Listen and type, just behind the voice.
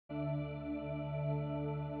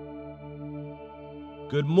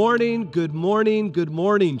Good morning, good morning, good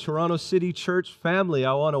morning, Toronto City Church family.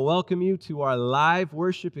 I want to welcome you to our live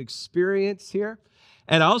worship experience here.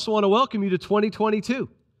 And I also want to welcome you to 2022.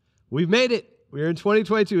 We've made it. We're in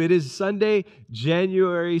 2022. It is Sunday,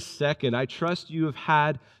 January 2nd. I trust you have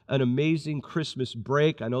had an amazing Christmas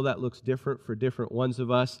break. I know that looks different for different ones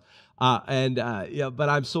of us. But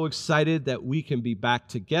I'm so excited that we can be back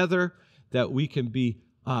together, that we can be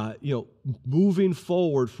moving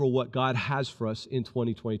forward for what God has for us in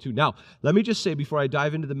 2022. Now, let me just say before I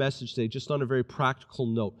dive into the message today, just on a very practical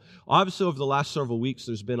note, obviously over the last several weeks,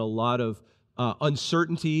 there's been a lot of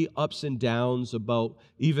uncertainty, ups and downs about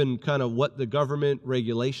even kind of what the government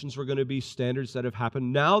regulations were going to be, standards that have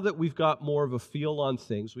happened. Now that we've got more of a feel on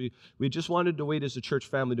things, we just wanted to wait as a church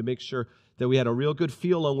family to make sure that we had a real good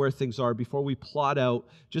feel on where things are before we plot out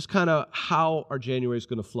just kind of how our January is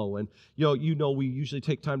going to flow. And, we usually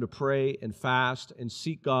take time to pray and fast and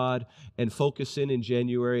seek God and focus in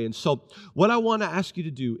January. And so what I want to ask you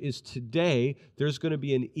to do is today, there's going to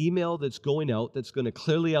be an email that's going out that's going to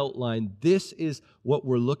clearly outline this is what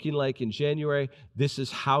we're looking like in January. This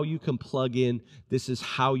is how you can plug in. This is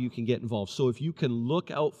how you can get involved. So if you can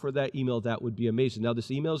look out for that email, that would be amazing. Now,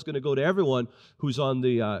 this email is going to go to everyone who's on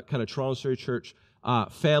the kind of Toronto City Church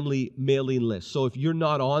family mailing list. So if you're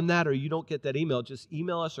not on that or you don't get that email, just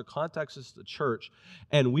email us or contact us at the church,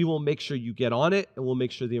 and we will make sure you get on it, and we'll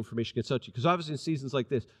make sure the information gets out to you. Because obviously in seasons like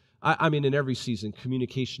this, in every season,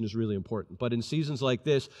 communication is really important. But in seasons like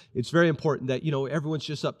this, it's very important that, everyone's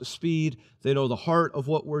just up to speed. They know the heart of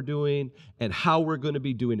what we're doing and how we're going to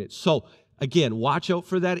be doing it. So again, watch out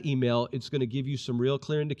for that email. It's going to give you some real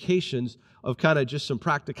clear indications of kind of just some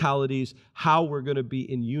practicalities, how we're going to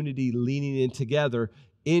be in unity, leaning in together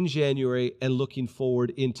in January and looking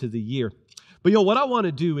forward into the year. But what I want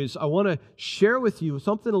to do is I want to share with you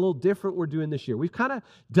something a little different we're doing this year. We've kind of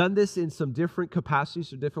done this in some different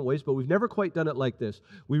capacities or different ways, but we've never quite done it like this.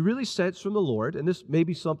 We really sense from the Lord, and this may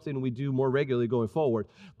be something we do more regularly going forward,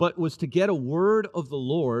 but was to get a word of the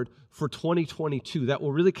Lord for 2022 that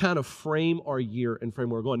will really kind of frame our year and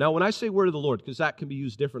frame where we're going. Now, when I say word of the Lord, because that can be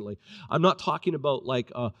used differently, I'm not talking about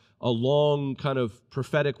like a long kind of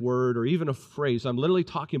prophetic word or even a phrase. I'm literally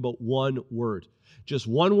talking about one word. Just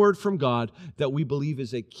one word from God that we believe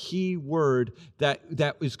is a key word that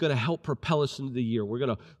is going to help propel us into the year. We're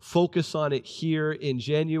going to focus on it here in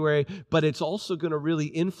January, but it's also going to really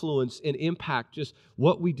influence and impact just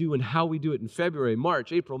what we do and how we do it in February,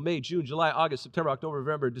 March, April, May, June, July, August, September, October,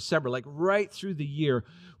 November, December, like right through the year,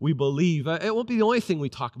 we believe. It won't be the only thing we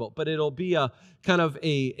talk about, but it'll be a kind of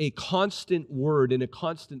a constant word and a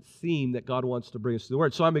constant theme that God wants to bring us to the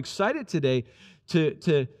Word. So I'm excited today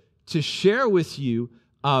to share with you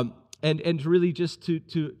and really just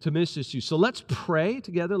to minister to you. So let's pray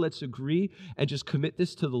together. Let's agree and just commit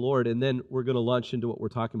this to the Lord, and then we're going to launch into what we're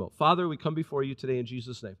talking about. Father, we come before you today in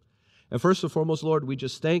Jesus' name. And first and foremost, Lord, we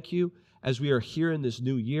just thank you as we are here in this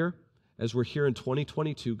new year, as we're here in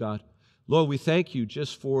 2022, God. Lord, we thank you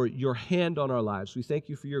just for your hand on our lives. We thank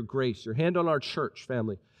you for your grace, your hand on our church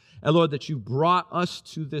family. And Lord, that you brought us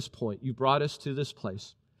to this point. You brought us to this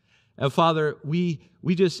place. And Father, we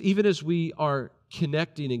just, even as we are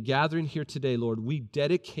connecting and gathering here today, Lord, we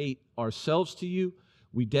dedicate ourselves to you.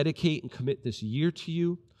 We dedicate and commit this year to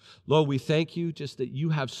you. Lord, we thank you just that you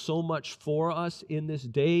have so much for us in this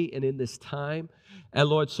day and in this time. And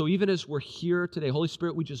Lord, so even as we're here today, Holy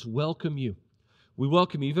Spirit, we just welcome you. We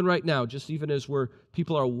welcome you even right now, just even as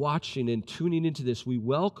people are watching and tuning into this. We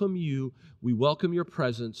welcome you. We welcome your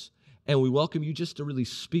presence. And we welcome you just to really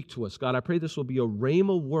speak to us. God, I pray this will be a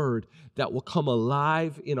rhema word that will come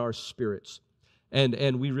alive in our spirits.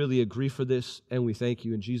 And we really agree for this, and we thank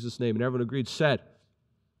you in Jesus' name. And everyone agreed, said,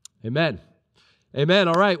 amen. Amen.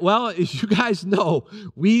 All right. Well, as you guys know,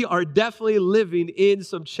 we are definitely living in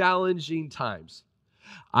some challenging times.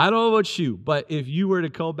 I don't know about you, but if you were to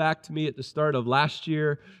come back to me at the start of last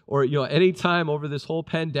year or, any time over this whole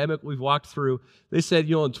pandemic we've walked through, they said,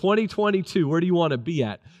 in 2022, where do you want to be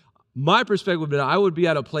at? My perspective would be I would be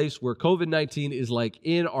at a place where COVID-19 is like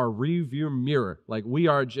in our rearview mirror. Like we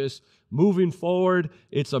are just moving forward.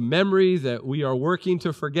 It's a memory that we are working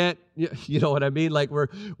to forget. You know what I mean? Like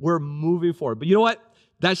we're moving forward. But you know what?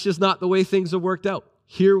 That's just not the way things have worked out.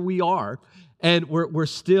 Here we are, and we're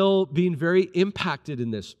still being very impacted in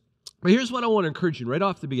this. But here's what I want to encourage you right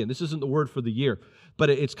off the beginning. This isn't the word for the year, but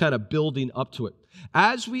it's kind of building up to it.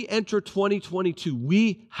 As we enter 2022,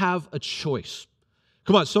 we have a choice.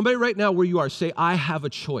 Come on, somebody right now where you are, say, I have a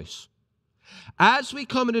choice. As we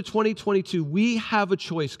come into 2022, we have a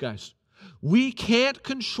choice, guys. We can't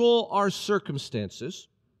control our circumstances,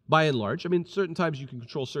 by and large. I mean, certain times you can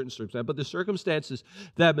control certain circumstances, but the circumstances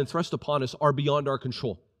that have been thrust upon us are beyond our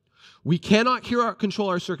control. We cannot control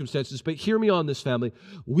our circumstances, but hear me on this, family.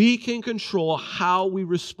 We can control how we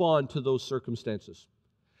respond to those circumstances.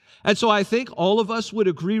 And so I think all of us would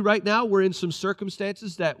agree right now we're in some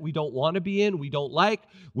circumstances that we don't want to be in, we don't like,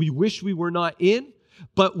 we wish we were not in,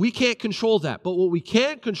 but we can't control that. But what we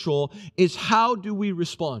can control is how do we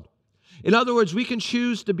respond. In other words, we can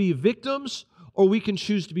choose to be victims or we can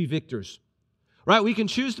choose to be victors. Right? We can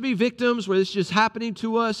choose to be victims where it's just happening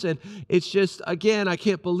to us and it's just, again, I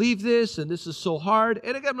can't believe this and this is so hard.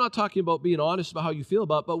 And again, I'm not talking about being honest about how you feel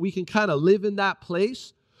about it, but we can kind of live in that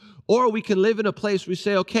place. Or we can live in a place where we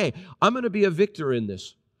say, okay, I'm going to be a victor in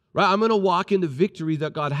this. Right? I'm going to walk in the victory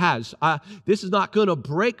that God has. This is not going to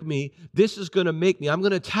break me. This is going to make me. I'm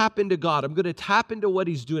going to tap into God. I'm going to tap into what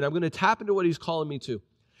He's doing. I'm going to tap into what He's calling me to.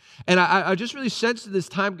 And I just really sense at this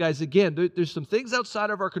time, guys, again, there's some things outside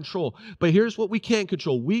of our control, but here's what we can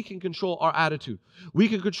control. We can control our attitude. We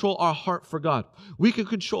can control our heart for God. We can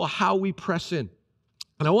control how we press in.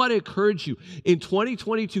 And I want to encourage you, in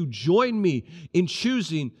 2022, join me in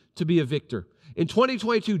choosing to be a victor. In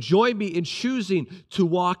 2022, join me in choosing to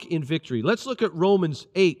walk in victory. Let's look at Romans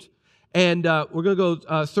 8, and we're going to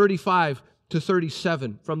go 35 to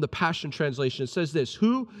 37 from the Passion Translation. It says this: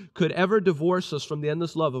 who could ever divorce us from the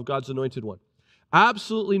endless love of God's anointed one?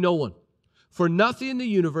 Absolutely no one. For nothing in the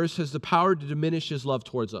universe has the power to diminish His love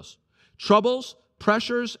towards us. Troubles,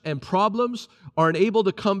 pressures, and problems are unable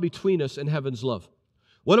to come between us and heaven's love.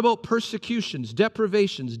 What about persecutions,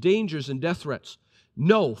 deprivations, dangers, and death threats?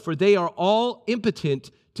 No, for they are all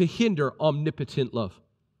impotent to hinder omnipotent love.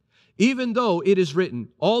 Even though it is written,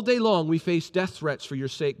 all day long we face death threats for your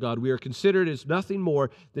sake, God. We are considered as nothing more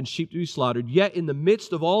than sheep to be slaughtered. Yet in the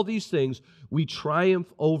midst of all these things, we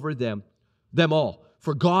triumph over them all.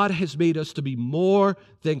 For God has made us to be more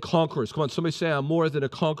than conquerors. Come on, somebody say, I'm more than a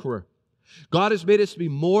conqueror. God has made us to be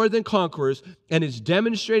more than conquerors, and His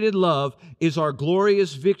demonstrated love is our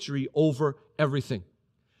glorious victory over everything.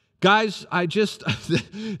 Guys,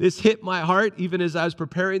 this hit my heart even as I was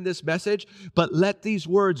preparing this message, but let these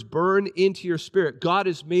words burn into your spirit. God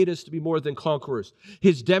has made us to be more than conquerors.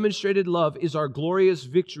 His demonstrated love is our glorious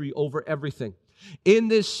victory over everything. In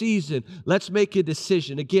this season, let's make a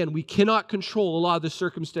decision. Again, we cannot control a lot of the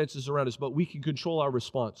circumstances around us, but we can control our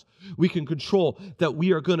response. We can control that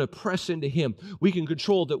we are going to press into Him. We can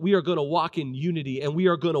control that we are going to walk in unity and we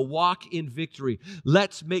are going to walk in victory.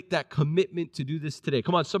 Let's make that commitment to do this today.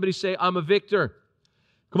 Come on, somebody say, I'm a victor.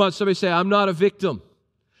 Come on, somebody say, I'm not a victim.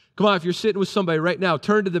 Come on, if you're sitting with somebody right now,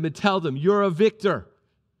 turn to them and tell them, you're a victor.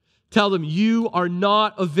 Tell them, you are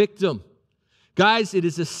not a victim. Guys, it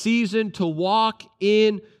is a season to walk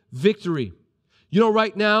in victory. You know,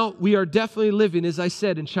 right now, we are definitely living, as I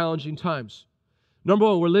said, in challenging times. Number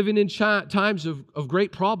one, we're living in times of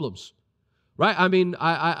great problems, right? I mean,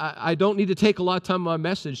 I don't need to take a lot of time on my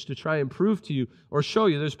message to try and prove to you or show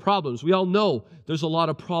you there's problems. We all know there's a lot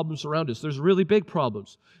of problems around us. There's really big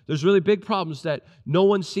problems. There's really big problems that no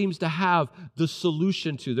one seems to have the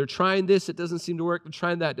solution to. They're trying this, it doesn't seem to work. They're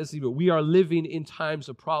trying that, it doesn't seem to work. We are living in times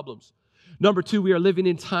of problems. Number two, we are living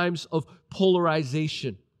in times of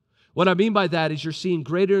polarization. What I mean by that is you're seeing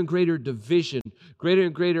greater and greater division, greater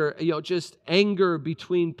and greater, just anger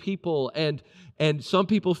between people, and some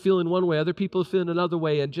people feeling one way, other people feeling another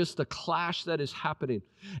way, and just the clash that is happening.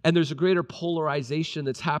 And there's a greater polarization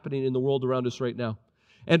that's happening in the world around us right now.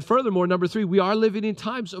 And furthermore, number three, we are living in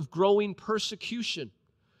times of growing persecution.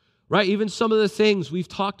 Right? Even some of the things we've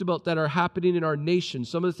talked about that are happening in our nation,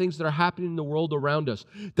 some of the things that are happening in the world around us,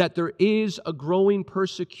 that there is a growing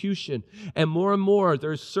persecution. And more,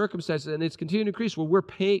 there's circumstances, and it's continuing to increase, where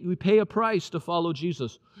we pay a price to follow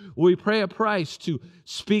Jesus. We pay a price to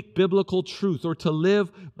speak biblical truth or to live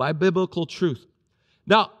by biblical truth.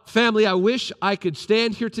 Now, family, I wish I could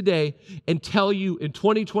stand here today and tell you in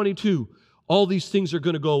 2022, all these things are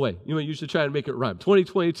going to go away. You know, you should try to make it rhyme.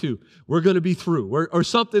 2022, we're going to be through, or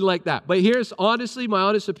something like that. But here's honestly, my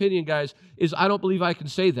honest opinion, guys, is I don't believe I can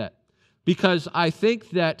say that. Because I think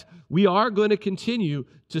that we are going to continue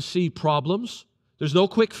to see problems. There's no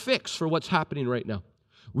quick fix for what's happening right now.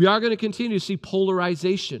 We are going to continue to see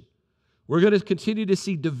polarization. We're going to continue to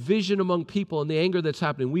see division among people and the anger that's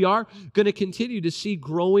happening. We are going to continue to see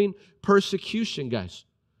growing persecution, guys.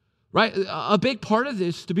 Right? A big part of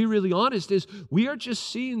this, to be really honest, is we are just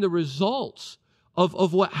seeing the results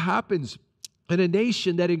of what happens and a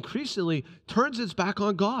nation that increasingly turns its back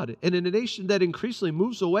on God, and in a nation that increasingly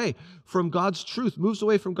moves away from God's truth, moves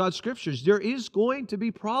away from God's scriptures, there is going to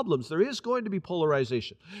be problems. There is going to be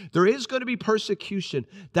polarization. There is going to be persecution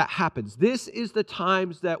that happens. This is the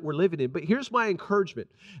times that we're living in. But here's my encouragement.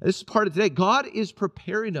 And this is part of today. God is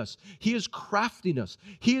preparing us. He is crafting us.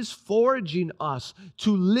 He is forging us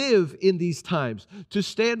to live in these times, to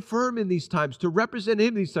stand firm in these times, to represent Him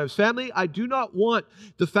in these times. Family, I do not want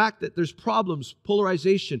the fact that there's problems,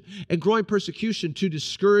 polarization, and growing persecution to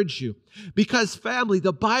discourage you. Because, family,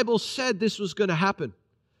 the Bible said this was going to happen.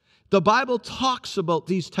 The Bible talks about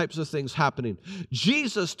these types of things happening.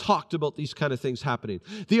 Jesus talked about these kind of things happening.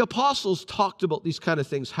 The apostles talked about these kind of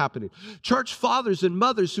things happening. Church fathers and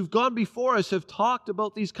mothers who've gone before us have talked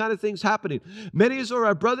about these kind of things happening. Many of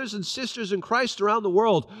our brothers and sisters in Christ around the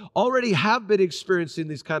world already have been experiencing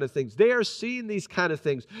these kind of things. They are seeing these kind of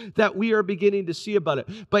things that we are beginning to see about it.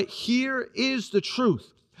 But here is the truth.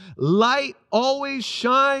 Light always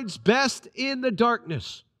shines best in the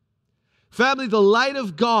darkness. Family, the light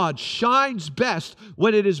of God shines best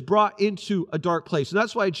when it is brought into a dark place. And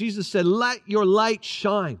that's why Jesus said, let your light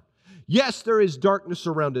shine. Yes, there is darkness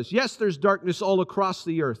around us. Yes, there's darkness all across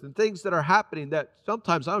the earth and things that are happening that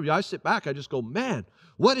sometimes I sit back, I just go, man,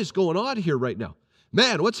 what is going on here right now?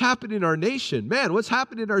 Man, what's happening in our nation? Man, what's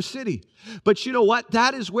happening in our city? But you know what?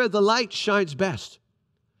 That is where the light shines best.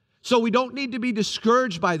 So we don't need to be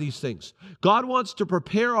discouraged by these things. God wants to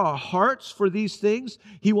prepare our hearts for these things.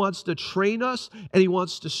 He wants to train us and He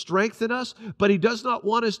wants to strengthen us, but He does not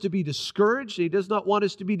want us to be discouraged. He does not want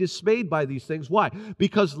us to be dismayed by these things. Why?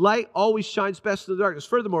 Because light always shines best in the darkness.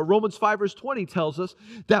 Furthermore, Romans 5 verse 20 tells us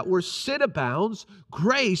that where sin abounds,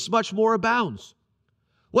 grace much more abounds.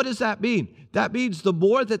 What does that mean? That means the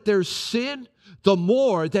more that there's sin, the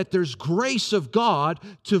more that there's grace of God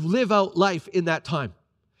to live out life in that time.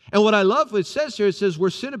 And what I love, what it says here, it says, where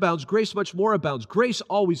sin abounds, grace much more abounds. Grace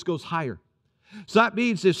always goes higher. So that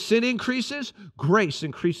means if sin increases, grace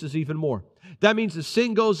increases even more. That means if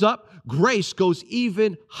sin goes up, grace goes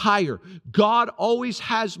even higher. God always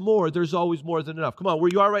has more. There's always more than enough. Come on, where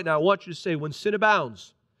you are right now, I want you to say, when sin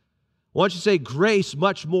abounds, I want you to say, grace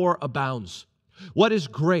much more abounds. What is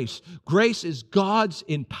grace? Grace is God's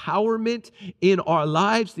empowerment in our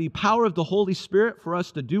lives, the power of the Holy Spirit for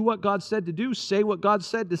us to do what God said to do, say what God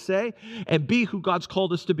said to say, and be who God's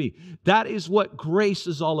called us to be. That is what grace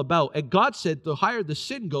is all about. And God said, the higher the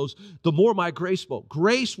sin goes, the more my grace will.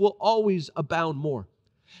 Grace will always abound more.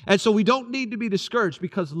 And so we don't need to be discouraged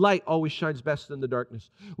because light always shines best in the darkness.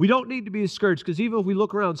 We don't need to be discouraged because even if we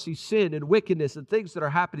look around and see sin and wickedness and things that are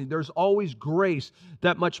happening, there's always grace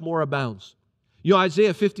that much more abounds. You know,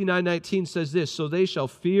 Isaiah 59:19 says this, so they shall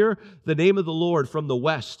fear the name of the Lord from the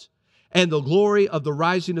west and the glory of the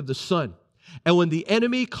rising of the sun. And when the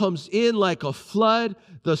enemy comes in like a flood,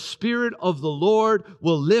 the Spirit of the Lord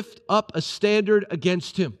will lift up a standard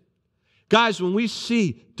against him. Guys, when we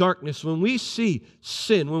see darkness, when we see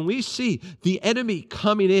sin, when we see the enemy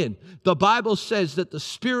coming in, the Bible says that the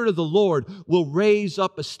Spirit of the Lord will raise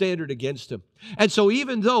up a standard against him. And so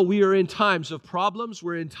even though we are in times of problems,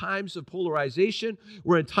 we're in times of polarization,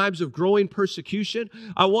 we're in times of growing persecution,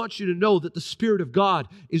 I want you to know that the Spirit of God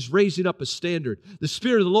is raising up a standard. The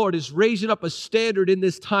Spirit of the Lord is raising up a standard in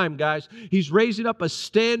this time, guys. He's raising up a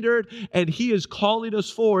standard, and He is calling us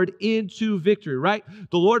forward into victory, right?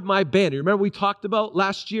 The Lord my banner. Remember we talked about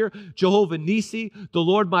last year, Jehovah Nissi, the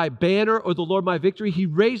Lord my banner or the Lord my victory. He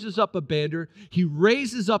raises up a banner. He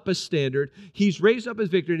raises up a standard. He's raised up His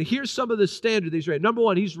victory. And here's some of the standard that He's raising. Number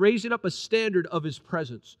one, He's raising up a standard of His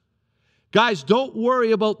presence. Guys, don't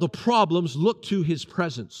worry about the problems. Look to His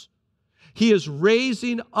presence. He is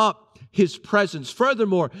raising up His presence.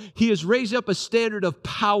 Furthermore, He is raising up a standard of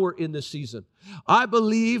power in this season. I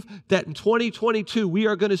believe that in 2022, we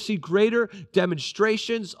are going to see greater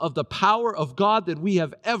demonstrations of the power of God than we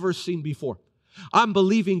have ever seen before. I'm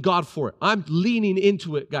believing God for it. I'm leaning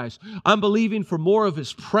into it, guys. I'm believing for more of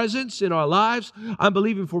His presence in our lives. I'm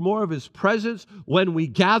believing for more of His presence when we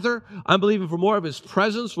gather. I'm believing for more of His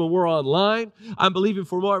presence when we're online. I'm believing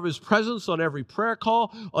for more of His presence on every prayer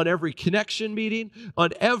call, on every connection meeting,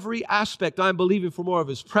 on every aspect. I'm believing for more of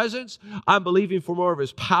His presence. I'm believing for more of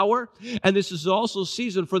His power. And this is also a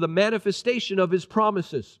season for the manifestation of His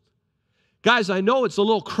promises. Guys, I know it's a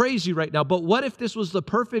little crazy right now, but what if this was the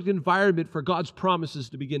perfect environment for God's promises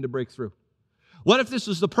to begin to break through? What if this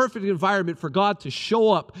was the perfect environment for God to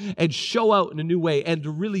show up and show out in a new way and to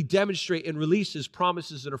really demonstrate and release His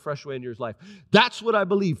promises in a fresh way in your life? That's what I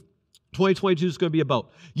believe 2022 is going to be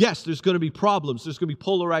about. Yes, there's going to be problems. There's going to be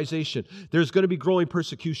polarization. There's going to be growing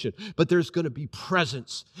persecution. But there's going to be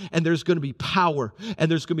presence. And there's going to be power.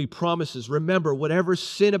 And there's going to be promises. Remember, whatever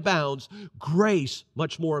sin abounds, grace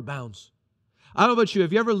much more abounds. I don't know about you.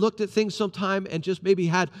 Have you ever looked at things sometime and just maybe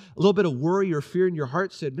had a little bit of worry or fear in your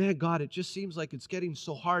heart? Said, man, God, it just seems like it's getting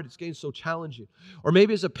so hard. It's getting so challenging. Or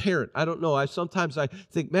maybe as a parent, I don't know. Sometimes I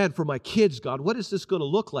think, man, for my kids, God, what is this going to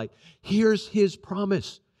look like? Here's His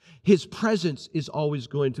promise. His presence is always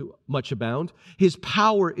going to much abound. His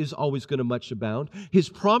power is always going to much abound. His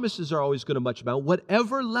promises are always going to much abound.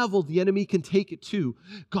 Whatever level the enemy can take it to,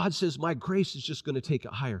 God says, my grace is just going to take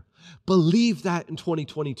it higher. Believe that in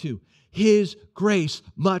 2022. His grace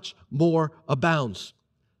much more abounds.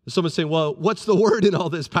 Someone's saying, well, what's the word in all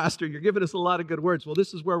this, Pastor? You're giving us a lot of good words. Well,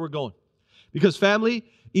 this is where we're going. Because family,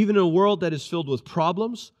 even in a world that is filled with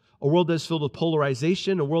problems, a world that's filled with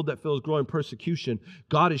polarization, a world that feels growing persecution,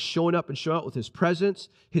 God is showing up and showing out with His presence,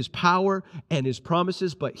 His power, and His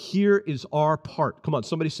promises. But here is our part. Come on,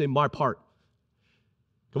 somebody say, my part.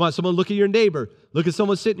 Come on, someone look at your neighbor. Look at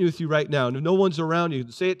someone sitting with you right now. And if no one's around you,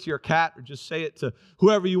 say it to your cat or just say it to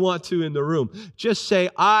whoever you want to in the room. Just say,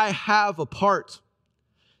 I have a part.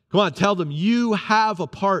 Come on, tell them, you have a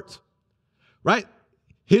part. Right?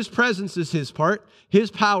 His presence is His part. His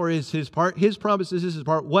power is His part. His promises is His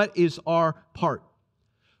part. What is our part?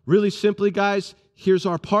 Really simply, guys, here's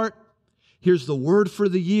our part. Here's the word for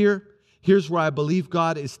the year. Here's where I believe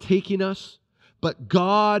God is taking us. But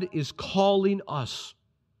God is calling us,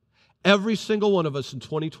 every single one of us in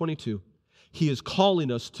 2022, He is calling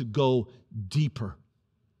us to go deeper.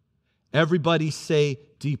 Everybody say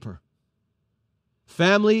deeper.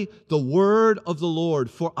 Family, the word of the Lord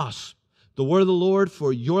for us, the word of the Lord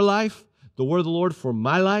for your life, the word of the Lord for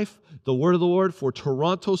my life, the word of the Lord for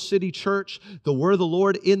Toronto City Church, the word of the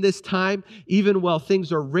Lord in this time, even while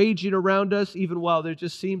things are raging around us, even while there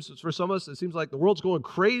just seems, for some of us, it seems like the world's going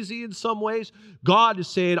crazy in some ways, God is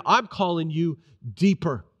saying, I'm calling you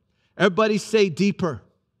deeper. Everybody say deeper.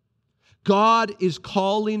 God is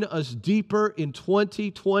calling us deeper in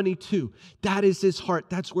 2022. That is His heart.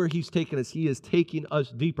 That's where He's taking us. He is taking us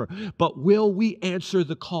deeper. But will we answer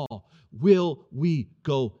the call? Will we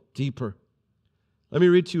go deeper? Let me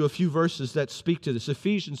read to you a few verses that speak to this.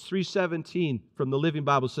 Ephesians 3:17 from the Living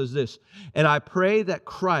Bible says this, and I pray that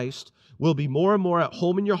Christ will be more and more at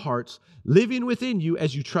home in your hearts, living within you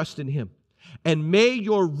as you trust in Him. And may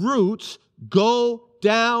your roots go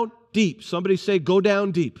down deep. Somebody say, go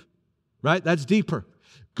down deep. Right? That's deeper.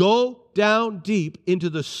 Go down deep into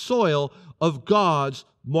the soil of God's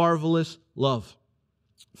marvelous love.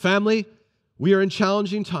 Family, we are in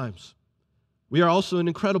challenging times. We are also in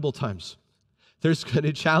incredible times. There's going to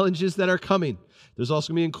be challenges that are coming. There's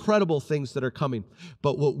also going to be incredible things that are coming.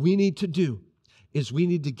 But what we need to do is we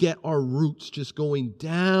need to get our roots just going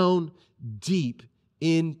down deep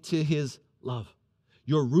into His love.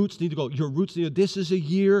 Your roots need to go. This is a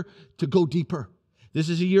year to go deeper. This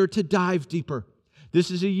is a year to dive deeper.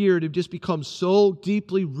 This is a year to just become so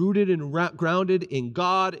deeply rooted and grounded in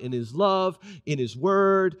God, in His love, in His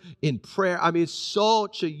Word, in prayer. I mean, it's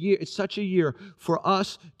such a year. It's such a year for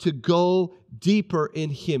us to go deeper in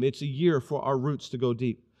Him. It's a year for our roots to go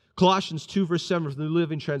deep. Colossians 2 verse 7 from the New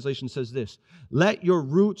Living Translation says this, let your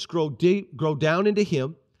roots grow deep, grow down into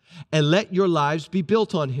Him, and let your lives be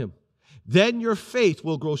built on Him. Then your faith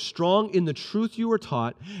will grow strong in the truth you were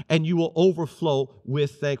taught, and you will overflow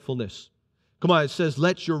with thankfulness. Come on, it says,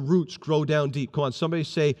 let your roots grow down deep. Come on, somebody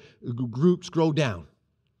say, roots grow down.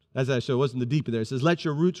 As I said, it wasn't the deep in there. It says, let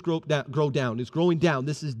your roots grow down. It's growing down.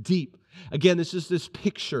 This is deep. Again, this is this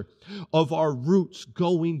picture of our roots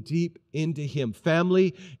going deep into Him.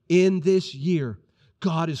 Family, in this year,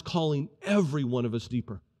 God is calling every one of us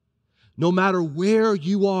deeper. No matter where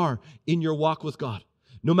you are in your walk with God,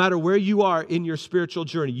 no matter where you are in your spiritual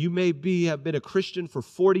journey, you may have been a Christian for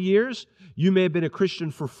 40 years. You may have been a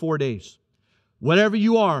Christian for 4 days. Whatever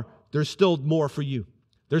you are, there's still more for you.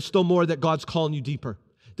 There's still more that God's calling you deeper.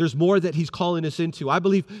 There's more that He's calling us into. I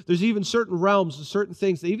believe there's even certain realms and certain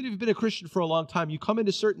things that even if you've been a Christian for a long time, you come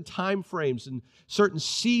into certain time frames and certain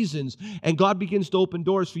seasons, and God begins to open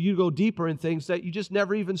doors for you to go deeper in things that you just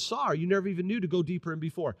never even saw or you never even knew to go deeper in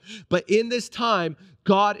before. But in this time,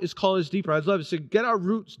 God is calling us deeper. I love it. So get our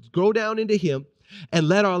roots, go down into Him, and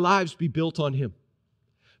let our lives be built on Him.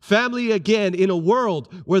 Family, again, in a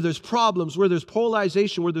world where there's problems, where there's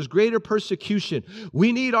polarization, where there's greater persecution,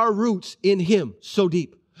 we need our roots in Him so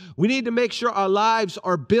deep. We need to make sure our lives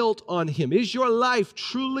are built on Him. Is your life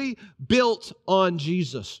truly built on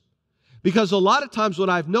Jesus? Because a lot of times what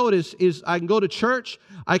I've noticed is I can go to church,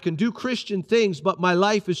 I can do Christian things, but my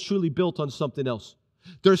life is truly built on something else.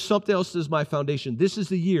 There's something else as my foundation. This is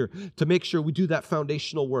the year to make sure we do that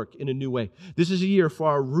foundational work in a new way. This is a year for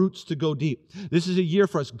our roots to go deep. This is a year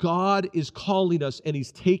for us. God is calling us and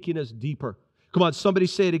He's taking us deeper. Come on, somebody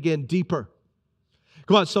say it again, deeper.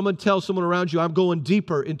 Come on, someone tell someone around you, I'm going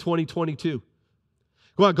deeper in 2022.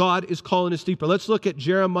 Come on, God is calling us deeper. Let's look at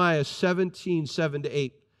Jeremiah 17,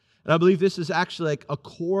 7-8. And I believe this is actually like a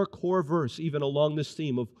core verse even along this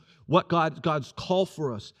theme of what God's call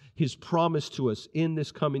for us, His promise to us in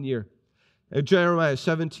this coming year. And Jeremiah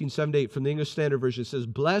 17, 7-8 from the English Standard Version says,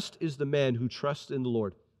 "Blessed is the man who trusts in the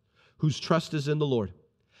Lord, whose trust is in the Lord.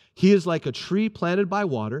 He is like a tree planted by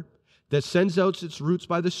water that sends out its roots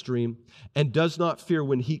by the stream and does not fear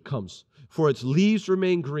when heat comes, for its leaves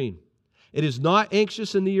remain green. It is not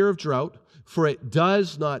anxious in the year of drought, for it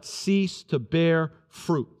does not cease to bear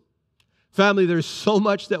fruit." Family, there's so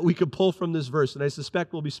much that we could pull from this verse, and I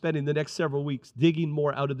suspect we'll be spending the next several weeks digging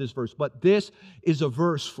more out of this verse. But this is a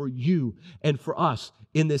verse for you and for us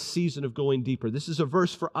in this season of going deeper. This is a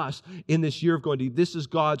verse for us in this year of going deep. This is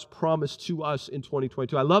God's promise to us in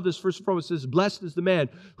 2022. I love this verse. It says, "Blessed is the man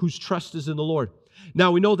whose trust is in the Lord."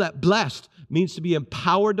 Now, we know that blessed means to be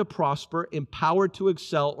empowered to prosper, empowered to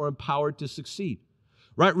excel, or empowered to succeed.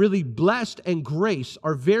 Right? Really, blessed and grace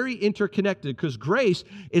are very interconnected because grace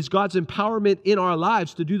is God's empowerment in our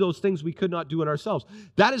lives to do those things we could not do in ourselves.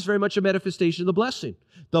 That is very much a manifestation of the blessing.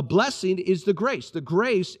 The blessing is the grace. The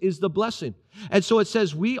grace is the blessing. And so it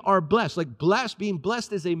says we are blessed. Like blessed, being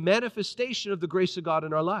blessed is a manifestation of the grace of God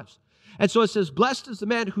in our lives. And so it says, "Blessed is the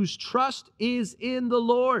man whose trust is in the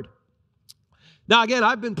Lord." Now, again,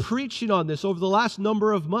 I've been preaching on this over the last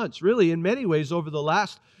number of months, really, in many ways over the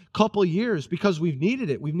last couple years because we've needed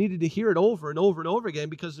it. We've needed to hear it over and over and over again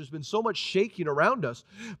because there's been so much shaking around us.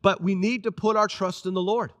 But we need to put our trust in the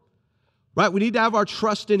Lord, right? We need to have our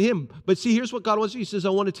trust in Him. But see, here's what God wants to do. He says, I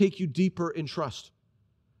want to take you deeper in trust,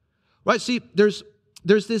 right? See, there's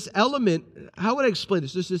this element, how would I explain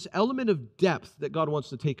this? There's this element of depth that God wants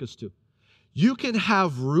to take us to. You can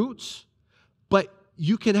have roots, but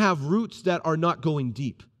you can have roots that are not going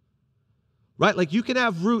deep. Right? Like you can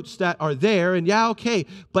have roots that are there and yeah, okay,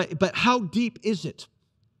 but how deep is it?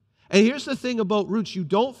 And here's the thing about roots. You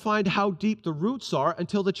don't find how deep the roots are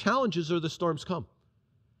until the challenges or the storms come.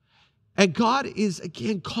 And God is,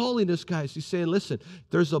 again, calling us, guys. He's saying, listen,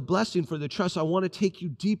 there's a blessing for the trust. I want to take you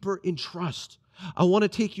deeper in trust. I want to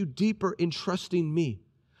take you deeper in trusting me.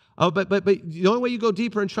 But the only way you go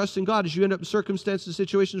deeper in trusting God is you end up in circumstances,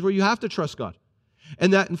 situations where you have to trust God.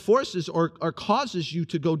 And that enforces or causes you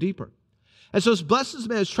to go deeper. And so as blessed as the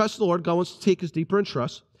man who trusts the Lord, God wants to take us deeper in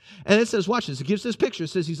trust. And it says, watch this, it gives this picture. It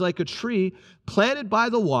says he's like a tree planted by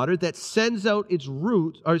the water that sends its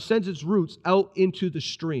roots out into the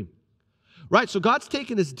stream. Right? So God's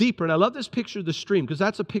taking us deeper. And I love this picture of the stream because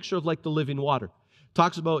that's a picture of like the living water. It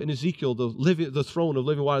talks about in Ezekiel, the throne of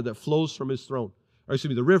living water that flows from His throne. Or excuse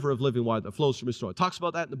me, the river of living water that flows from His throne. It talks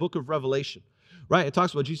about that in the book of Revelation. Right? It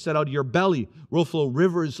talks about Jesus said, out of your belly will flow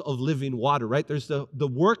rivers of living water. Right? There's the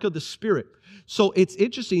work of the Spirit. So it's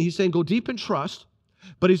interesting. He's saying go deep in trust.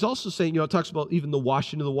 But He's also saying, it talks about even the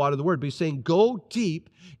washing of the water of the Word. But He's saying go deep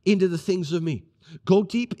into the things of me. Go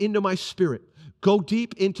deep into my Spirit. Go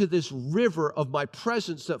deep into this river of my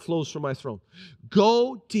presence that flows from my throne.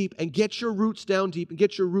 Go deep and get your roots down deep and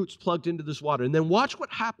get your roots plugged into this water. And then watch what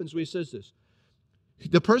happens when He says this.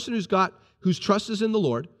 The person whose trust is in the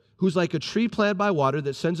Lord, who's like a tree planted by water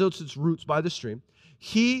that sends out its roots by the stream,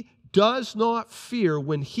 he does not fear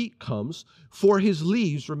when heat comes, for his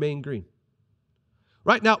leaves remain green.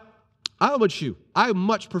 Right? Now, I don't know about you. I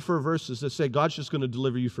much prefer verses that say God's just going to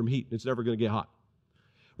deliver you from heat and it's never going to get hot.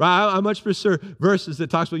 Right? I much prefer verses that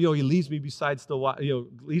talks about, He leads me beside still water,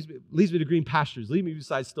 leads me to green pastures, lead me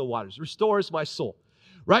beside still waters, restores my soul.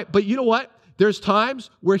 Right? But you know what? There's times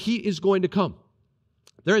where heat is going to come.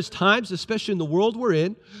 There is times, especially in the world we're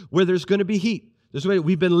in, where there's going to be heat.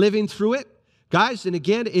 We've been living through it. Guys, and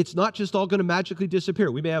again, it's not just all going to magically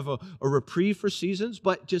disappear. We may have a reprieve for seasons,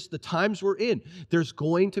 but just the times we're in, there's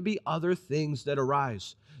going to be other things that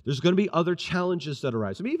arise. There's going to be other challenges that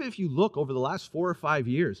arise. I mean, even if you look over the last 4 or 5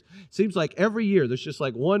 years, it seems like every year there's just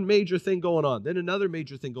like one major thing going on, then another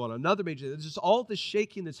major thing going on, another major thing. There's just all this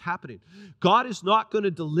shaking that's happening. God is not going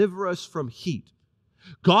to deliver us from heat.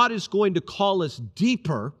 God is going to call us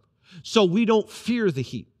deeper so we don't fear the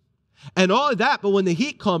heat. And all of that, but when the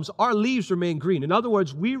heat comes, our leaves remain green. In other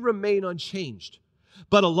words, we remain unchanged.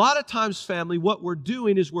 But a lot of times, family, what we're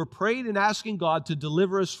doing is we're praying and asking God to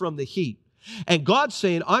deliver us from the heat. And God's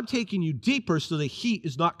saying, I'm taking you deeper so the heat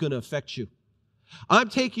is not going to affect you. I'm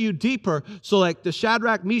taking you deeper. So like the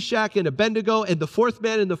Shadrach, Meshach, and Abednego and the fourth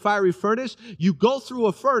man in the fiery furnace, you go through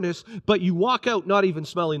a furnace, but you walk out not even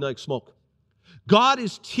smelling like smoke. God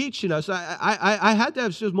is teaching us. I had to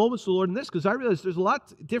have just moments with the Lord in this because I realized there's a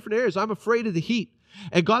lot of different areas. I'm afraid of the heat.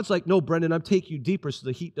 And God's like, no, Brendan, I'm taking you deeper so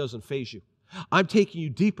the heat doesn't faze you. I'm taking you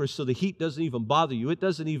deeper so the heat doesn't even bother you. It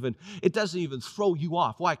doesn't even throw you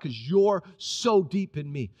off. Why? Because you're so deep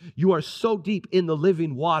in me. You are so deep in the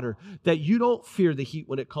living water that you don't fear the heat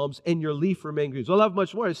when it comes, and your leaf remains green. So I love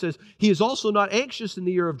much more. It says, he is also not anxious in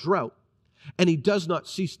the year of drought, and he does not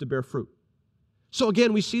cease to bear fruit. So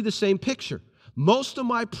again, we see the same picture. Most of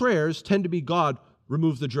my prayers tend to be, God,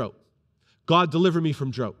 remove the drought. God, deliver me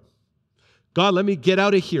from drought. God, let me get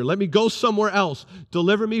out of here. Let me go somewhere else.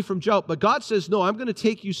 Deliver me from drought. But God says, no, I'm going to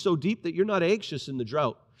take you so deep that you're not anxious in the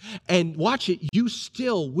drought. And watch it, you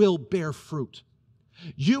still will bear fruit.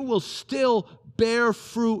 You will still bear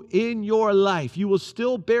fruit in your life. You will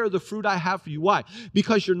still bear the fruit I have for you. Why?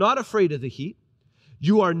 Because you're not afraid of the heat.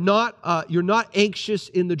 You're not anxious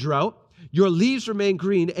in the drought. Your leaves remain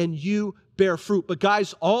green and you bear fruit. But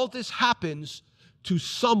guys, all this happens to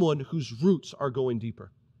someone whose roots are going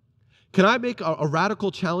deeper. Can I make a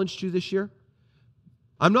radical challenge to you this year?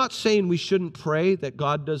 I'm not saying we shouldn't pray that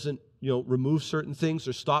God doesn't, remove certain things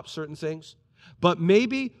or stop certain things. But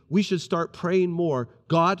maybe we should start praying more.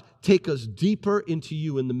 God, take us deeper into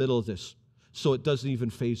you in the middle of this so it doesn't even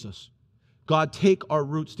faze us. God, take our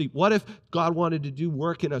roots deep. What if God wanted to do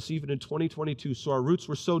work in us even in 2022 so our roots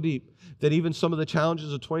were so deep that even some of the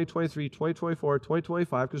challenges of 2023, 2024,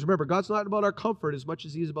 2025, because remember, God's not about our comfort as much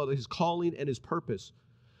as He is about His calling and His purpose.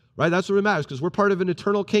 Right? That's what matters, because we're part of an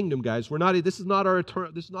eternal kingdom, guys. This is not our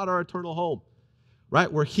eternal home.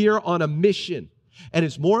 Right? We're here on a mission. And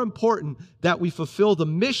it's more important that we fulfill the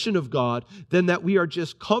mission of God than that we are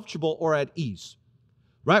just comfortable or at ease.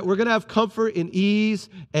 Right? We're going to have comfort and ease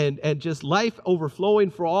and just life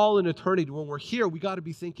overflowing for all in eternity. When we're here, we got to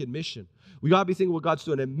be thinking mission. We got to be thinking what God's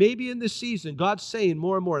doing. And maybe in this season, God's saying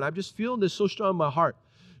more and more, and I'm just feeling this so strong in my heart,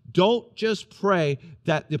 don't just pray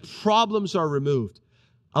that the problems are removed.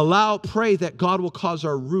 Pray that God will cause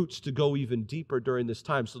our roots to go even deeper during this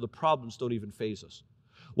time so the problems don't even faze us.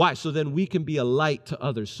 Why? So then we can be a light to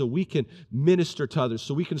others, so we can minister to others,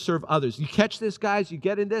 so we can serve others. You catch this, guys? You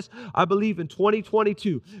get in this? I believe in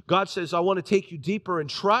 2022, God says, I want to take you deeper in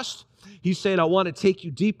trust. He's saying, I want to take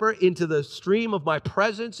you deeper into the stream of my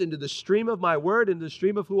presence, into the stream of my word, into the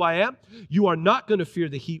stream of who I am. You are not going to fear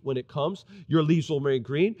the heat when it comes. Your leaves will remain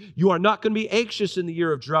green. You are not going to be anxious in the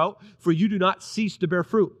year of drought, for you do not cease to bear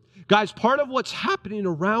fruit. Guys, part of what's happening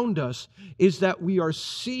around us is that we are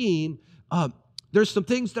seeing there's some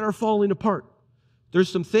things that are falling apart.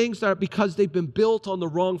 There's some things that are because they've been built on the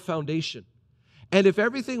wrong foundation. And if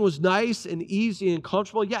everything was nice and easy and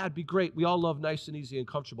comfortable, yeah, it'd be great. We all love nice and easy and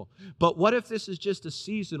comfortable. But what if this is just a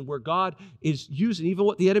season where God is using, even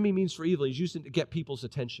what the enemy means for evil, He's using it to get people's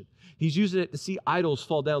attention. He's using it to see idols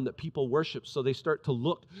fall down that people worship, so they start to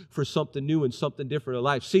look for something new and something different in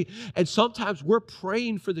life. See, and sometimes we're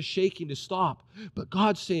praying for the shaking to stop, but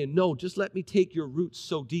God's saying, no, just let me take your roots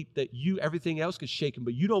so deep that everything else gets shaken,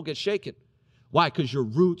 but you don't get shaken. Why? Because your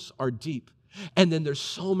roots are deep. And then there's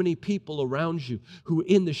so many people around you who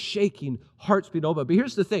in the shaking, hearts being open. But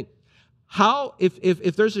here's the thing.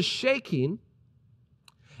 If there's a shaking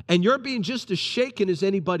and you're being just as shaken as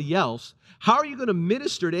anybody else, how are you going to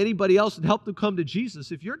minister to anybody else and help them come to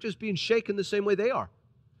Jesus if you're just being shaken the same way they are?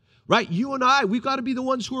 Right? You and I, we've got to be the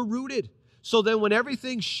ones who are rooted. So then when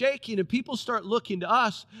everything's shaking and people start looking to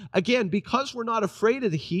us, again, because we're not afraid of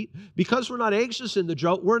the heat, because we're not anxious in the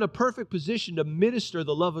drought, we're in a perfect position to minister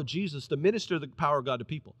the love of Jesus, to minister the power of God to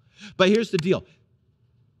people. But here's the deal.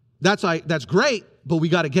 That's great, but we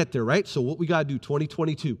got to get there, right? So what we got to do,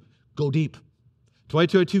 2022, go deep.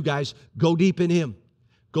 2022, guys, go deep in Him.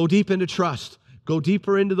 Go deep into trust. Go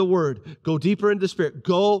deeper into the Word. Go deeper into the Spirit.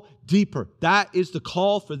 Go deeper. That is the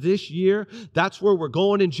call for this year. That's where we're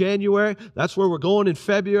going in January. That's where we're going in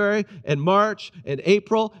February and March and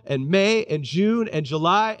April and May and June and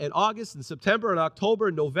July and August and September and October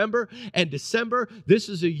and November and December. This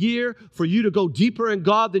is a year for you to go deeper in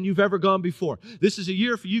God than you've ever gone before. This is a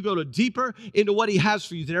year for you to go deeper into what He has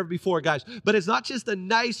for you than ever before, guys. But it's not just a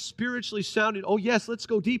nice spiritually sounding, oh yes, let's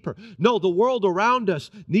go deeper. No, the world around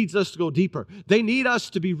us needs us to go deeper. They need us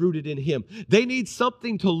to be rooted in Him. They need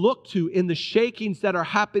something to look to in the shakings that are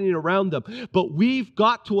happening around them. But we've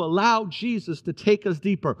got to allow Jesus to take us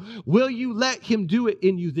deeper. Will you let Him do it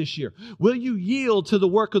in you this year? Will you yield to the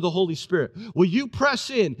work of the Holy Spirit? Will you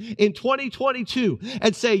press in 2022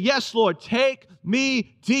 and say, yes, Lord, take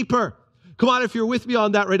me deeper? Come on, if you're with me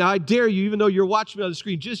on that right now, I dare you, even though you're watching me on the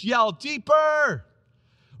screen, just yell deeper.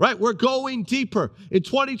 Right? We're going deeper. In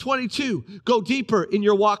 2022, go deeper in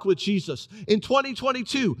your walk with Jesus. In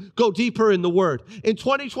 2022, go deeper in the Word. In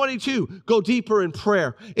 2022, go deeper in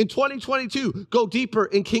prayer. In 2022, go deeper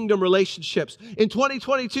in kingdom relationships. In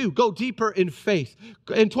 2022, go deeper in faith.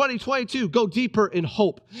 In 2022, go deeper in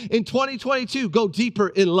hope. In 2022, go deeper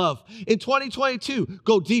in love. In 2022,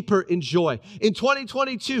 go deeper in joy. In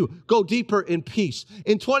 2022, go deeper in peace.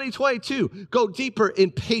 In 2022, go deeper in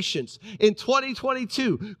patience. In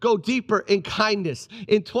 2022, go deeper in kindness.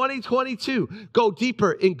 In 2022, go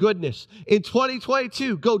deeper in goodness. In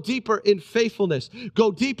 2022, go deeper in faithfulness.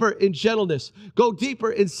 Go deeper in gentleness. Go deeper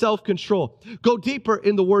in self-control. Go deeper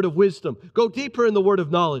in the word of wisdom. Go deeper in the word of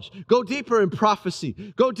knowledge. Go deeper in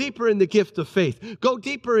prophecy. Go deeper in the gift of faith. Go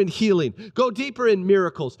deeper in healing. Go deeper in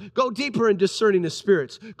miracles. Go deeper in discerning the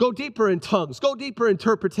spirits. Go deeper in tongues. Go deeper in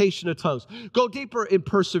interpretation of tongues. Go deeper in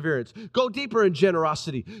perseverance. Go deeper in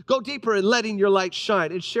generosity. Go deeper in letting your light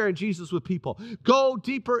shine and sharing Jesus with people. Go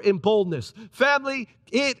deeper in boldness. Family,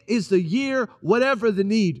 it is the year, whatever the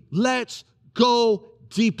need. Let's go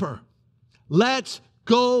deeper. Let's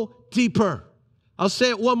go deeper. I'll say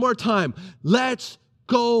it one more time. Let's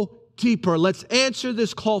go deeper. Let's answer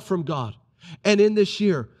this call from God. And in this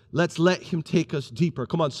year, let's let Him take us deeper.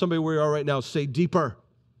 Come on, somebody where you are right now, say deeper.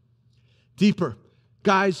 Deeper.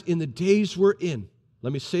 Guys, in the days we're in,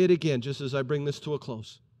 let me say it again just as I bring this to a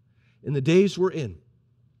close. In the days we're in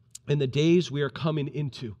the days we are coming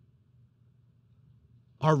into,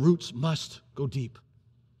 our roots must go deep.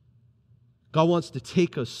 God wants to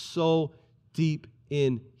take us so deep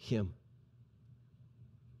in Him.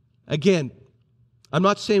 Again, I'm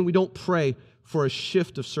not saying we don't pray for a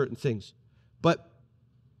shift of certain things, but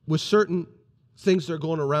with certain things that are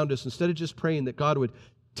going around us, instead of just praying that God would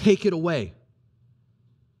take it away,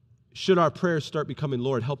 should our prayers start becoming,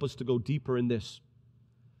 Lord, help us to go deeper in this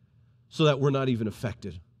so that we're not even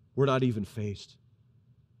affected. We're not even phased.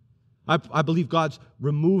 I believe God's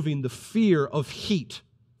removing the fear of heat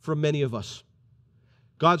from many of us.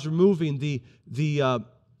 God's removing the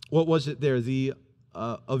what was it there?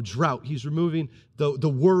 Of drought. He's removing the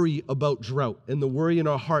worry about drought and the worry in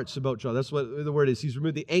our hearts about drought. That's what the word is. He's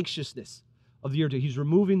removed the anxiousness of the year. He's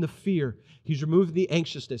removing the fear. He's removing the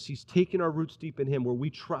anxiousness. He's taking our roots deep in Him where we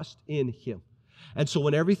trust in Him. And so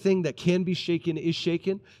when everything that can be shaken is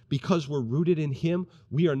shaken, because we're rooted in Him,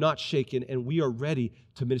 we are not shaken and we are ready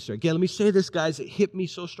to minister. Again, let me say this, guys. It hit me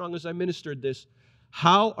so strong as I ministered this.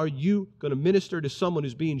 How are you going to minister to someone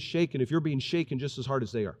who's being shaken if you're being shaken just as hard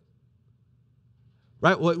as they are?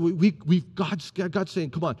 Right? Well, God's saying,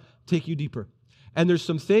 come on, take you deeper. And there's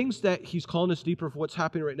some things that He's calling us deeper for what's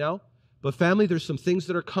happening right now. But family, there's some things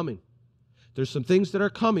that are coming. There's some things that are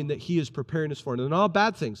coming that He is preparing us for. And they're not all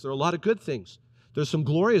bad things. There are a lot of good things. There's some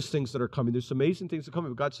glorious things that are coming. There's some amazing things that are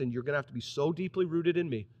coming. But God's saying, you're going to have to be so deeply rooted in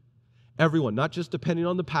me. Everyone, not just depending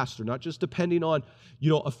on the pastor, not just depending on,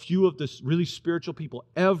 a few of the really spiritual people.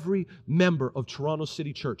 Every member of Toronto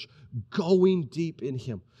City Church going deep in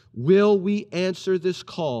Him. Will we answer this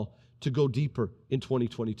call to go deeper in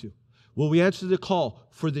 2022? Will we answer the call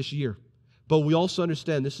for this year? But we also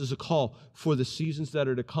understand this is a call for the seasons that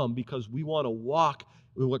are to come, because we want to walk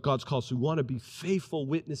with what God's called. So we want to be faithful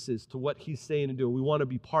witnesses to what He's saying and doing. We want to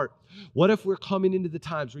be part. What if we're coming into the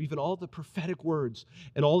times where even all the prophetic words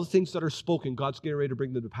and all the things that are spoken, God's getting ready to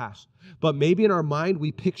bring them to pass? But maybe in our mind,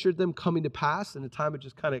 we pictured them coming to pass in a time of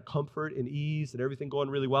just kind of comfort and ease and everything going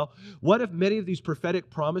really well. What if many of these prophetic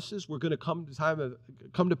promises were going to come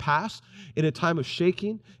to pass in a time of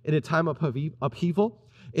shaking, in a time of upheaval,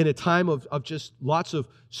 in a time of just lots of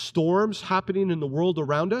storms happening in the world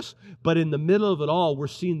around us, but in the middle of it all, we're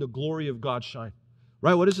seeing the glory of God shine.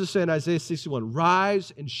 Right? What does it say in Isaiah 61?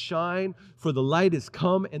 Rise and shine, for the light is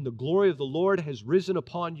come, and the glory of the Lord has risen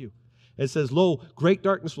upon you. It says, lo, great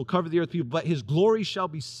darkness will cover the earth, people, but His glory shall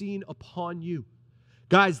be seen upon you.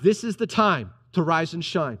 Guys, this is the time to rise and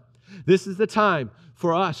shine. This is the time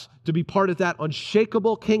for us to be part of that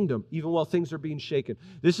unshakable kingdom, even while things are being shaken.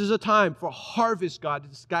 This is a time for harvest,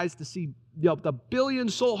 guys, to see the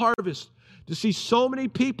billion-soul harvest, to see so many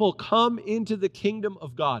people come into the kingdom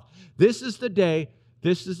of God. This is the day,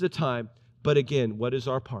 this is the time. But again, what is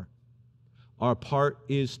our part? Our part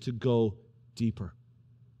is to go deeper.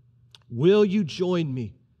 Will you join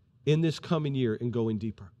me in this coming year in going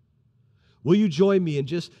deeper? Will you join me in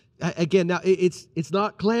just, again, now it's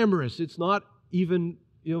not glamorous. It's not even,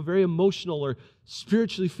 very emotional or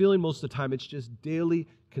spiritually feeling most of the time. It's just daily,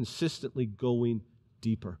 consistently going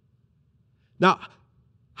deeper. Now,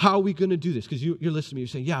 How are we going to do this? Because you're listening to me, you're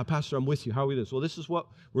saying, yeah, Pastor, I'm with you. How are we this? Well, this is what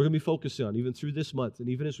we're going to be focusing on even through this month. And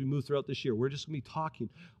even as we move throughout this year, we're just going to be talking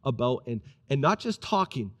about, and not just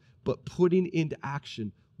talking, but putting into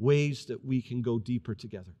action ways that we can go deeper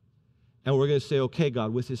together. And we're going to say, okay,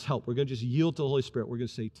 God, with his help, we're going to just yield to the Holy Spirit. We're going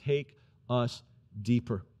to say, take us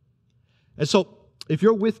deeper. And so if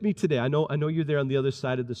you're with me today, I know you're there on the other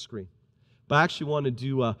side of the screen, but I actually want to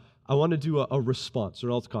do a response or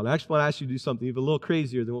an altar call. I actually want to ask you to do something even a little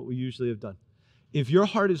crazier than what we usually have done. If your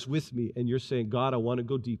heart is with me and you're saying, God, I want to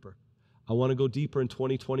go deeper. I want to go deeper in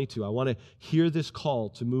 2022. I want to hear this call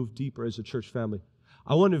to move deeper as a church family.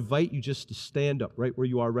 I want to invite you just to stand up right where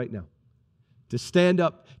you are right now. To stand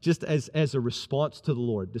up just as a response to the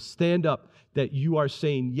Lord. To stand up that you are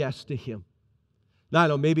saying yes to him. Now, I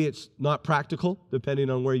know maybe it's not practical, depending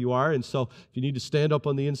on where you are, and so if you need to stand up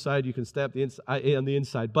on the inside, you can stand up on the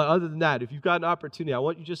inside. But other than that, if you've got an opportunity, I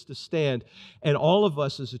want you just to stand, and all of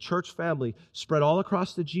us as a church family, spread all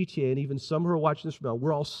across the GTA, and even some who are watching this from now,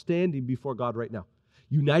 we're all standing before God right now,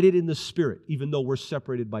 united in the Spirit, even though we're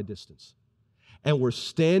separated by distance. And we're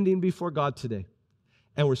standing before God today,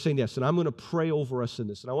 and we're saying yes, and I'm going to pray over us in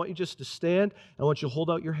this. And I want you just to stand, and I want you to hold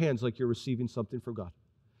out your hands like you're receiving something from God.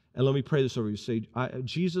 And let me pray this over you. Say,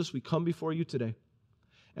 Jesus, we come before you today,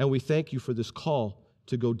 and we thank you for this call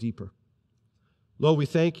to go deeper. Lord, we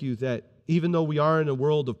thank you that even though we are in a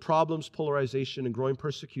world of problems, polarization, and growing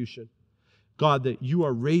persecution, God, that you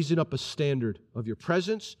are raising up a standard of your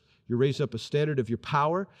presence, you're raising up a standard of your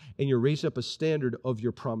power, and you're raising up a standard of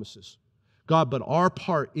your promises. God, but our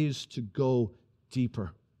part is to go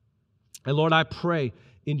deeper. And Lord, I pray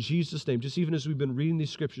in Jesus' name, just even as we've been reading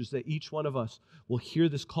these scriptures, that each one of us will hear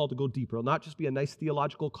this call to go deeper. It'll not just be a nice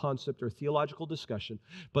theological concept or theological discussion,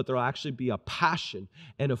 but there'll actually be a passion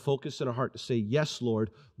and a focus in our heart to say, yes,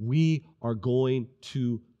 Lord, we are going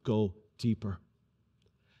to go deeper.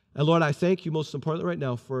 And Lord, I thank you most importantly right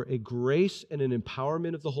now for a grace and an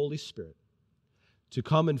empowerment of the Holy Spirit to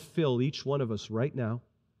come and fill each one of us right now.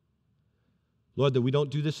 Lord, that we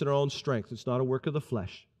don't do this in our own strength. It's not a work of the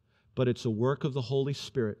flesh, but it's a work of the Holy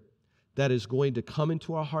Spirit that is going to come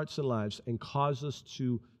into our hearts and lives and cause us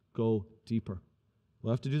to go deeper.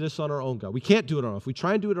 We'll have to do this on our own, God. We can't do it on our own. If we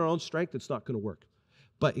try and do it on our own strength, it's not going to work.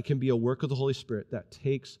 But it can be a work of the Holy Spirit that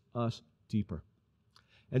takes us deeper.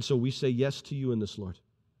 And so we say yes to you in this, Lord.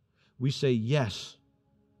 We say yes,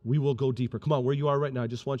 we will go deeper. Come on, where you are right now, I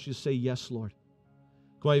just want you to say yes, Lord.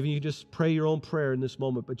 Come on, even you just pray your own prayer in this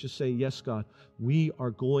moment, but just say, yes, God, we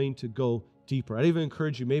are going to go deeper. I'd even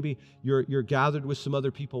encourage you, maybe you're gathered with some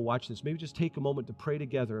other people watching this. Maybe just take a moment to pray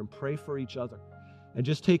together and pray for each other. And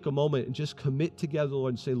just take a moment and just commit together,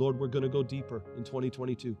 Lord, and say, Lord, we're going to go deeper in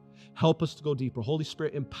 2022. Help us to go deeper. Holy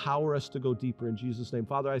Spirit, empower us to go deeper in Jesus' name.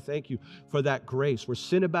 Father, I thank you for that grace. Where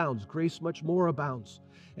sin abounds, grace much more abounds.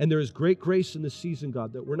 And there is great grace in this season,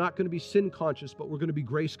 God, that we're not going to be sin conscious, but we're going to be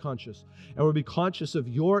grace conscious. And we'll be conscious of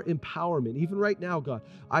your empowerment. Even right now, God,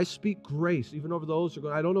 I speak grace, even over those who are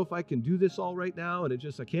going, I don't know if I can do this all right now, and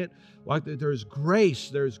I can't. Well, there's grace,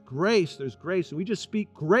 there's grace, there's grace. And we just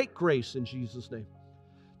speak great grace in Jesus' name.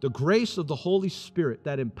 The grace of the Holy Spirit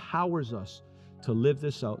that empowers us to live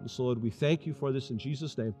this out. And so, Lord, we thank you for this in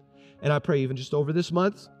Jesus' name. And I pray even just over this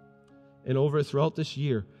month and over throughout this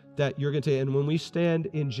year that you're going to, and when we stand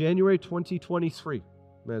in January 2023,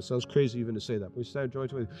 man, it sounds crazy even to say that. When we stand in January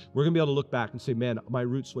 2023, we're going to be able to look back and say, man, my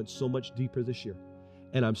roots went so much deeper this year.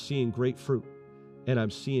 And I'm seeing great fruit. And I'm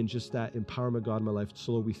seeing just that empowerment of God in my life.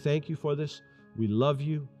 So, Lord, we thank you for this. We love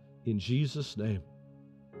you in Jesus' name.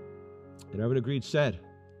 And everyone agreed, said,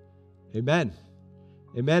 amen.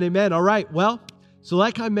 Amen, amen. All right, well, so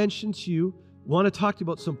like I mentioned to you, I want to talk to you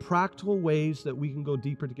about some practical ways that we can go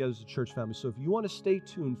deeper together as a church family. So if you want to stay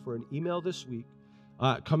tuned for an email this week,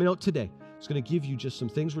 coming out today, it's going to give you just some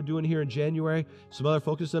things we're doing here in January, some other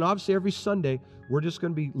focus. And obviously every Sunday, we're just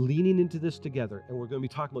going to be leaning into this together. And we're going to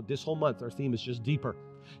be talking about this whole month. Our theme is just deeper.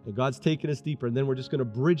 And God's taking us deeper. And then we're just going to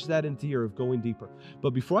bridge that into year of going deeper.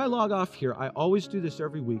 But before I log off here, I always do this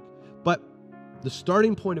every week. But the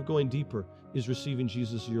starting point of going deeper is receiving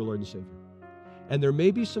Jesus as your Lord and Savior. And there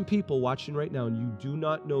may be some people watching right now and you do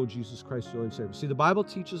not know Jesus Christ as your Lord and Savior. See, the Bible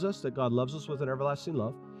teaches us that God loves us with an everlasting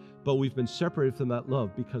love, but we've been separated from that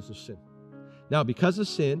love because of sin. Now, because of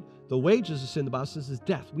sin, the wages of sin, the Bible says, is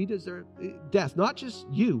death. We deserve death, not just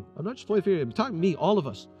you. I'm not just pointing fingers. I'm talking me, all of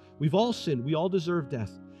us. We've all sinned. We all deserve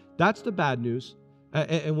death. That's the bad news.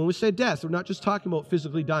 And when we say death, we're not just talking about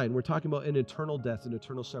physically dying. We're talking about an eternal death, an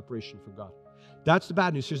eternal separation from God. That's the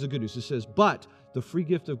bad news. Here's the good news. It says, but the free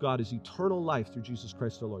gift of God is eternal life through Jesus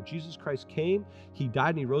Christ our Lord. Jesus Christ came, He died,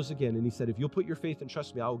 and He rose again. And He said, if you'll put your faith and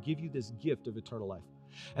trust me, I will give you this gift of eternal life.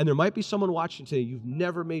 And there might be someone watching today, you've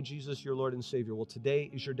never made Jesus your Lord and Savior. Well, today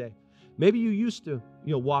is your day. Maybe you used to,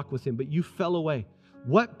 walk with him, but you fell away.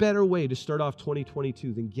 What better way to start off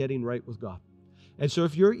 2022 than getting right with God? And so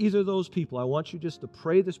if you're either of those people, I want you just to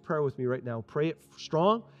pray this prayer with me right now. Pray it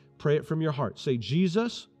strong. Pray it from your heart. Say,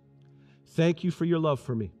 Jesus, thank you for your love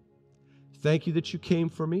for me. Thank you that you came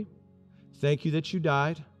for me. Thank you that you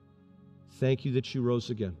died. Thank you that you rose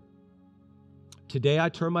again. Today I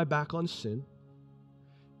turn my back on sin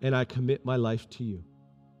and I commit my life to you.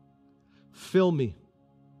 Fill me.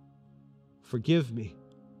 Forgive me.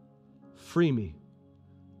 Free me.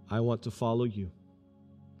 I want to follow you.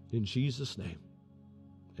 In Jesus' name,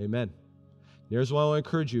 amen. There's why I want to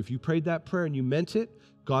encourage you. If you prayed that prayer and you meant it,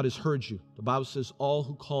 God has heard you. The Bible says all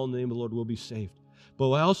who call on the name of the Lord will be saved. But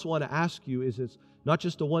what I also want to ask you is it's not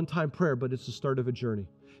just a one-time prayer, but it's the start of a journey.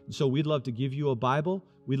 And so we'd love to give you a Bible.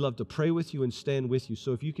 We'd love to pray with you and stand with you.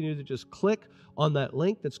 So if you can either just click on that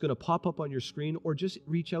link that's going to pop up on your screen or just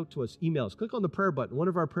reach out to us, email us. Click on the prayer button. One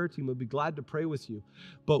of our prayer team would be glad to pray with you.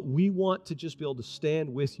 But we want to just be able to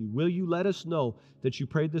stand with you. Will you let us know that you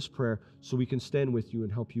prayed this prayer so we can stand with you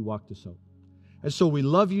and help you walk this out? And so we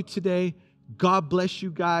love you today. God bless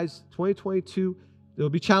you guys. 2022, there will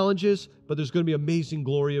be challenges, but there's going to be amazing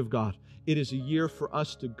glory of God. It is a year for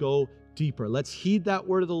us to go deeper. Let's heed that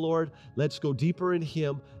word of the Lord. Let's go deeper in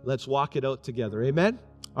Him. Let's walk it out together. Amen?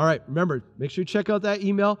 All right, remember, make sure you check out that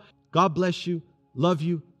email. God bless you. Love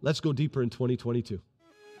you. Let's go deeper in 2022.